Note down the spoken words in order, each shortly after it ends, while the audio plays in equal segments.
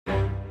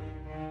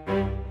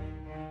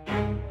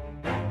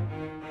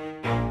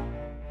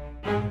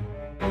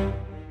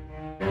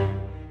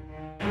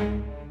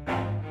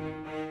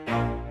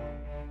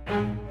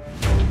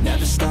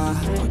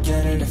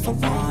I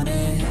want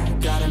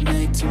it. Gotta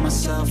make to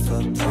myself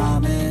a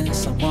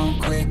promise. I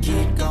won't quit,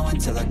 keep going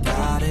till I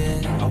got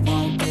it. I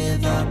won't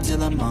give up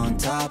till I'm on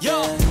top.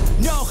 Yo,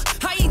 no,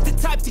 I ain't the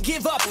type to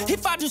give up.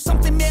 If I do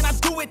something, man, I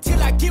do it till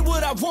I get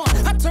what I want.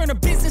 I turn a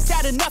business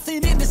out of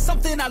nothing into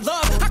something I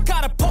love. I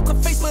got a poker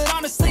face, but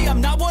honestly, I'm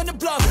not one to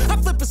bluff. I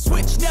flip a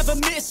switch, never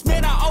miss,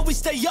 man, I always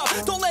stay up.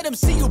 Don't let them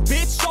see you,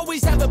 bitch,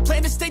 always have a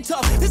plan to stay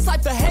tough. This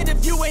life ahead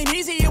of you ain't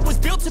easy, it was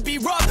built to be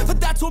rough.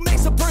 But that's what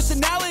makes a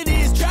personality,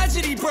 is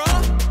tragedy,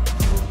 bruh.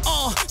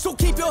 So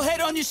keep your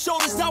head on your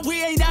shoulders. Now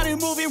we ain't out here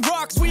moving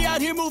rocks, we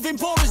out here moving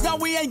boulders. Now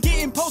we ain't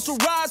getting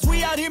posterized,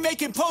 we out here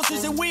making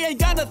posters. And we ain't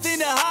got nothing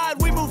to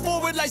hide, we move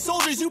forward like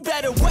soldiers. You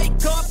better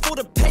wake up for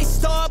the pay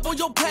stub, or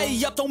you'll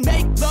pay up. Don't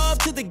make love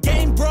to the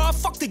game, bruh,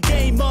 fuck the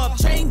game up.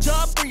 Change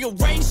up,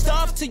 rearrange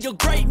stuff to your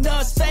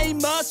greatness.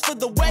 Famous for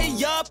the way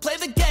up, play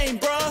the game,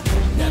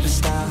 bruh. Never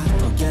stop,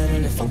 I'll get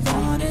it if I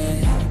want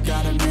it.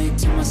 Gotta make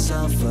to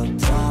myself a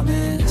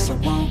promise. I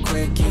won't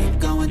quit, keep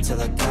going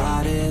till I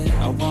got it.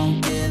 I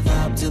won't give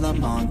up till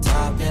I'm on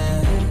top,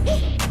 yeah.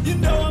 You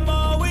know I'm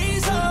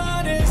always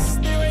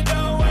honest, there ain't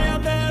no way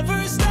I'm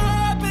ever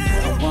stopping.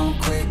 I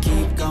won't quit,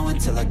 keep going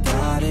till I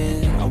got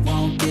it. I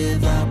won't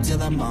give up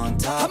till I'm on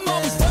top, I'm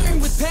always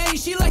flirting with pain,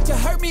 she like to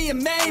hurt me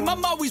and maim.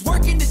 I'm always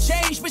working to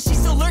change, but she's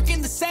still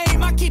lurking the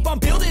same. I keep on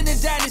building a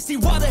dynasty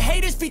while the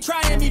haters be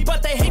trying me.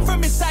 But they hate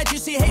from inside, you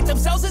see, hate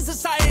themselves in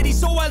society.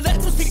 So I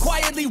let them speak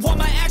quietly while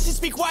my actions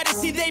speak wider.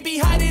 See, they be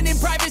hiding in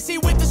privacy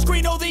with the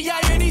screen. Oh, the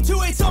irony to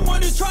hate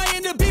someone who's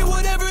trying to be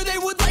whatever they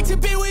would like to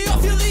be. We all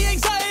feel the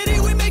anxiety,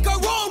 we make our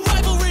own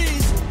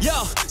rivalries.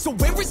 Yo, so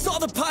where is all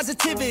the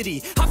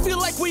positivity? I feel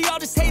like we all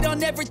just hate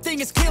on everything,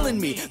 it's killing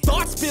me.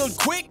 Thoughts build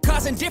quick,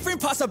 causing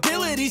different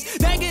possibilities.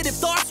 Negative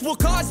thoughts will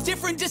cause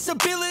different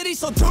disabilities.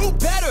 So do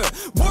better,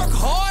 work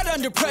hard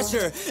under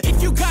pressure.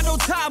 If you got no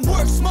time,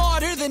 work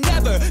smarter than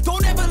ever.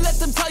 Don't ever let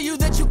them tell you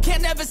that you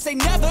can't never say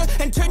never.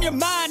 And turn your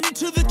mind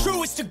into the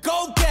truest of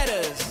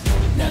go-getters.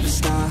 Never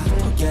stop,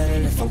 I'll get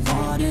it if I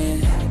want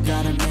it.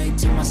 Gotta make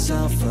to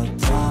myself a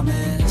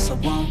promise. I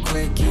won't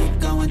quit, keep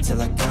going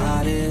till I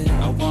got it.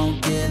 I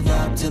won't give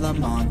up till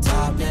I'm on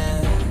top,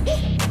 yeah.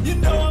 You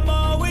know I'm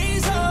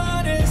always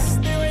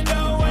honest, there ain't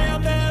no way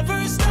I'm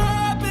ever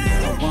stopping.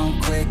 I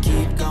won't quit,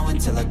 keep going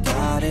till I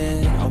got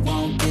it. I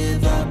won't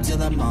give up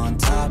till I'm on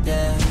top,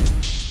 yeah.